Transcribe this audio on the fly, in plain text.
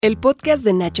El podcast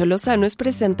de Nacho Lozano es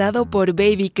presentado por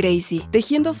Baby Crazy,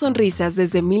 tejiendo sonrisas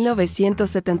desde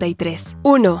 1973.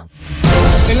 1.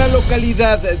 En la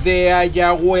localidad de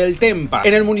Ayahueltempa,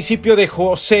 en el municipio de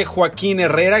José Joaquín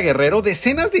Herrera Guerrero,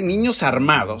 decenas de niños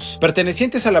armados,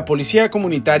 pertenecientes a la policía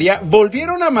comunitaria,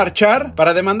 volvieron a marchar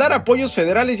para demandar apoyos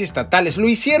federales y estatales. Lo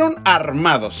hicieron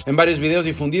armados. En varios videos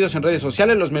difundidos en redes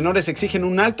sociales, los menores exigen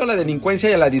un alto a la delincuencia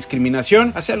y a la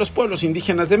discriminación hacia los pueblos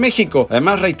indígenas de México.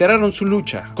 Además, reiteraron su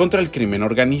lucha contra el crimen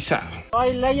organizado.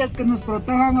 Hay leyes que nos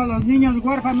protejan a los niños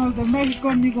huérfanos de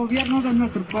México ni gobierno de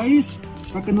nuestro país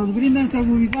para que nos brinden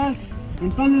seguridad.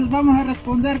 Entonces vamos a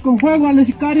responder con fuego a los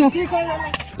sicarios.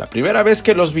 La primera vez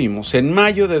que los vimos, en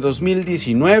mayo de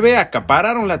 2019,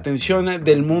 acapararon la atención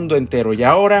del mundo entero y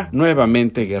ahora,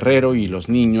 nuevamente Guerrero y los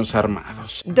niños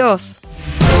armados. 2.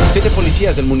 7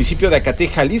 policías del municipio de Acatí,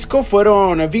 Jalisco,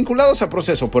 fueron vinculados a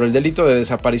proceso por el delito de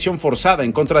desaparición forzada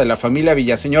en contra de la familia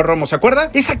Villaseñor Romo. ¿Se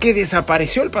acuerda? Esa que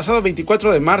desapareció el pasado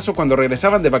 24 de marzo cuando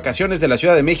regresaban de vacaciones de la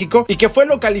Ciudad de México y que fue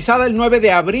localizada el 9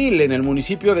 de abril en el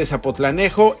municipio de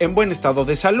Zapotlanejo en buen estado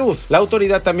de salud. La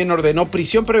autoridad también ordenó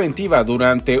prisión preventiva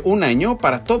durante un año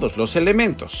para todos los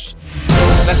elementos.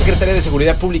 La Secretaría de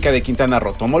Seguridad Pública de Quintana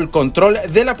Roo tomó el control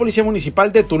de la Policía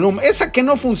Municipal de Tulum, esa que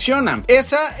no funciona,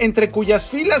 esa entre cuyas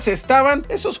filas estaban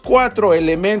esos 4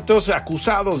 elementos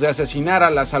acusados de asesinar a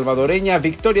la salvadoreña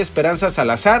Victoria Esperanza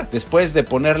Salazar después de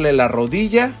ponerle la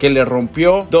rodilla que le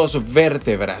rompió 2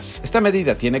 vértebras. Esta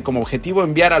medida tiene como objetivo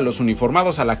enviar a los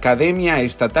uniformados a la Academia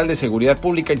Estatal de Seguridad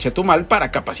Pública en Chetumal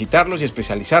para capacitarlos y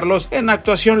especializarlos en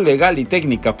actuación legal y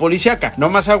técnica policíaca.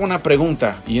 Nomás hago una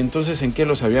pregunta, ¿y entonces en qué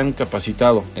los habían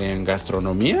capacitado? ¿En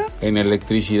gastronomía? ¿En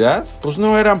electricidad? Pues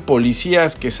no eran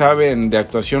policías que saben de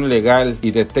actuación legal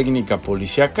y de técnica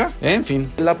policíaca. En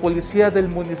fin. La policía del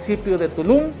municipio de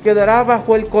Tulum quedará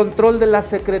bajo el control de la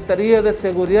Secretaría de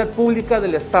Seguridad Pública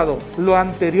del Estado. Lo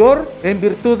anterior, en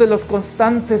virtud de los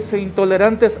constantes e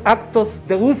intolerantes actos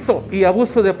de uso y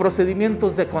abuso de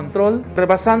procedimientos de control,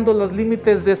 rebasando los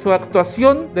límites de su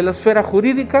actuación, de la esfera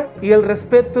jurídica y el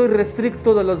respeto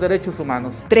irrestricto de los derechos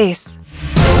humanos. 3.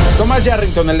 Tomás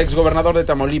Yarrington, el exgobernador de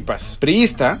Tamaulipas,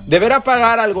 priista, deberá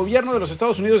pagar al gobierno de los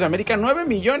Estados Unidos de América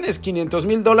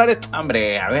 $9,500,000.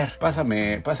 Hombre, a ver,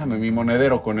 pásame mi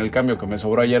monedero con el cambio que me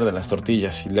sobró ayer de las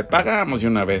tortillas y le pagamos de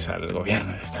una vez al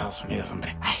gobierno de Estados Unidos,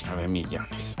 hombre. Ay, 9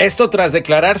 millones. Esto tras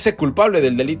declararse culpable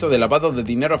del delito de lavado de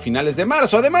dinero a finales de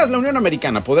marzo. Además, la Unión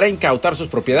Americana podrá incautar sus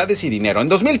propiedades y dinero. En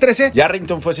 2013,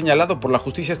 Yarrington fue señalado por la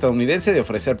justicia estadounidense de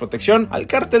ofrecer protección al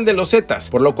cártel de los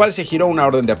Zetas, por lo cual se giró una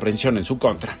orden de aprehensión en su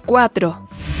contra. 4.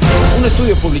 Un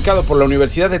estudio publicado por la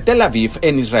Universidad de Tel Aviv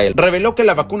en Israel reveló que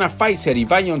la vacuna Pfizer y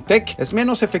BioNTech es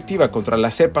menos efectiva contra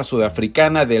la cepa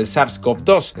sudafricana del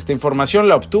SARS-CoV-2. Esta información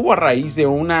la obtuvo a raíz de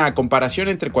una comparación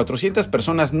entre 400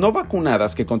 personas no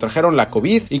vacunadas que contrajeron la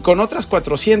COVID y con otras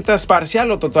 400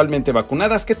 parcial o totalmente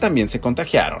vacunadas que también se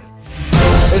contagiaron.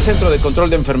 El Centro de Control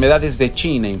de Enfermedades de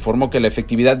China informó que la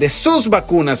efectividad de sus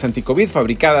vacunas anti-COVID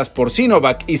fabricadas por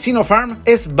Sinovac y Sinopharm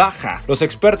es baja. Los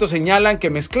expertos señalan que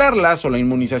mezclarlas o la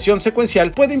inmunización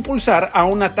secuencial puede impulsar a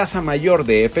una tasa mayor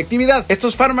de efectividad.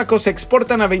 Estos fármacos se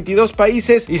exportan a 22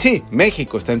 países y sí,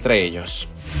 México está entre ellos.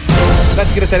 La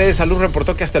Secretaría de Salud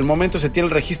reportó que hasta el momento se tiene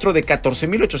el registro de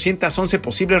 14,811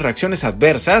 posibles reacciones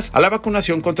adversas a la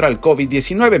vacunación contra el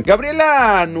COVID-19.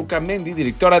 Gabriela Nucamendi,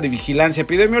 directora de Vigilancia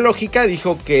Epidemiológica,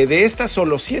 dijo que de estas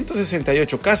solo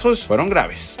 168 casos fueron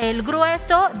graves. El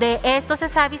grueso de estos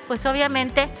ESAVIS pues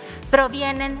obviamente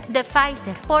provienen de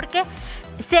Pfizer porque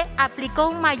se aplicó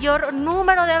un mayor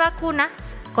número de vacuna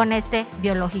con este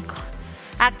biológico.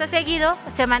 Acto seguido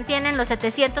se mantienen los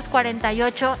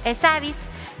 748 ESAVIS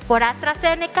por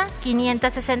AstraZeneca,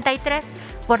 563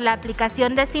 por la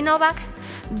aplicación de Sinovac,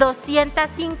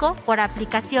 205 por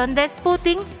aplicación de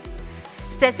Sputnik,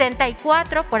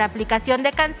 64 por aplicación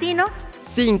de CanSino.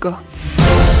 5.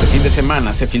 El fin de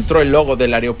semana se filtró el logo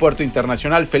del Aeropuerto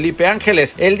Internacional Felipe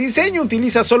Ángeles. El diseño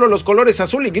utiliza solo los colores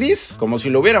azul y gris, como si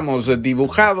lo hubiéramos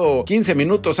dibujado 15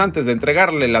 minutos antes de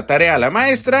entregarle la tarea a la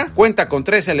maestra. Cuenta con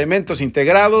 3 elementos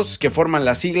integrados que forman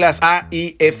las siglas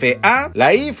AIFA.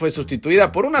 La I fue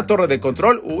sustituida por una torre de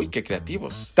control. Uy, qué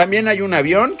creativos. También hay un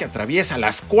avión que atraviesa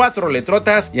las 4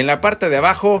 letrotas y en la parte de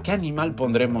abajo, ¿qué animal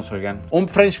pondremos, oigan? ¿Un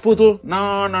French Poodle?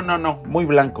 No, muy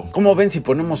blanco. ¿Cómo ven si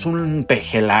ponemos un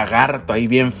pejelagarto ahí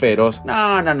bien bien feroz.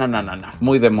 No.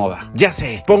 Muy de moda. Ya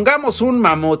sé. Pongamos un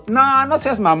mamut. No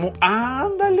seas mamut.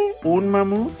 Ándale, un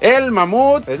mamut. El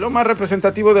mamut es lo más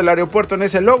representativo del aeropuerto en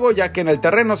ese logo, ya que en el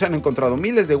terreno se han encontrado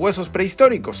miles de huesos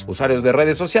prehistóricos. Usuarios de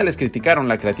redes sociales criticaron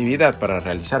la creatividad para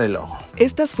realizar el logo.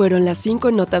 Estas fueron las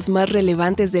 5 notas más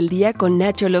relevantes del día con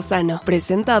Nacho Lozano,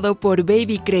 presentado por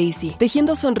Baby Crazy,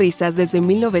 tejiendo sonrisas desde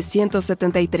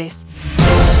 1973.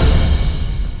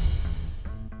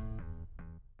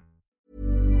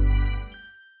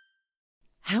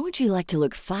 How would you like to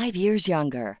look 5 years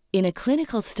younger? In a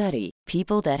clinical study,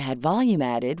 people that had volume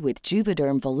added with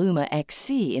Juvederm Voluma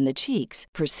XC in the cheeks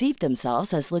perceived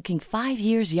themselves as looking 5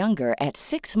 years younger at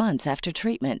 6 months after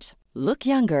treatment. Look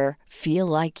younger, feel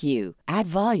like you. Add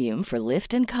volume for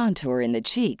lift and contour in the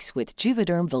cheeks with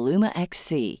Juvederm Voluma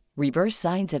XC. Reverse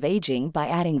signs of aging by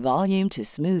adding volume to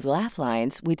smooth laugh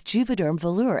lines with Juvederm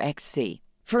Volure XC.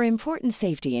 For important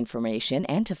safety information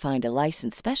and to find a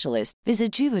licensed specialist,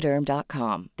 visit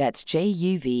Juvederm.com. That's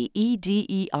JUVEDERM.com.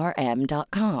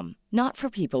 Not for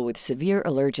people with severe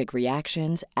allergic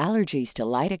reactions, allergies to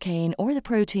lidocaine, or the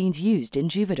proteins used in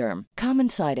Juvederm. Common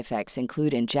side effects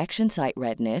include injection site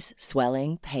redness,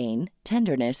 swelling, pain,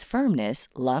 tenderness, firmness,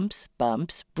 lumps,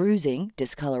 bumps, bruising,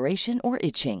 discoloration, or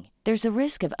itching. There's a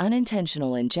risk of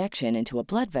unintentional injection into a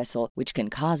blood vessel, which can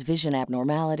cause vision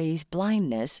abnormalities,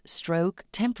 blindness, stroke,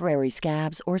 temporary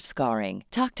scabs, or scarring.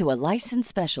 Talk to a licensed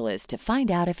specialist to find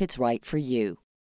out if it's right for you.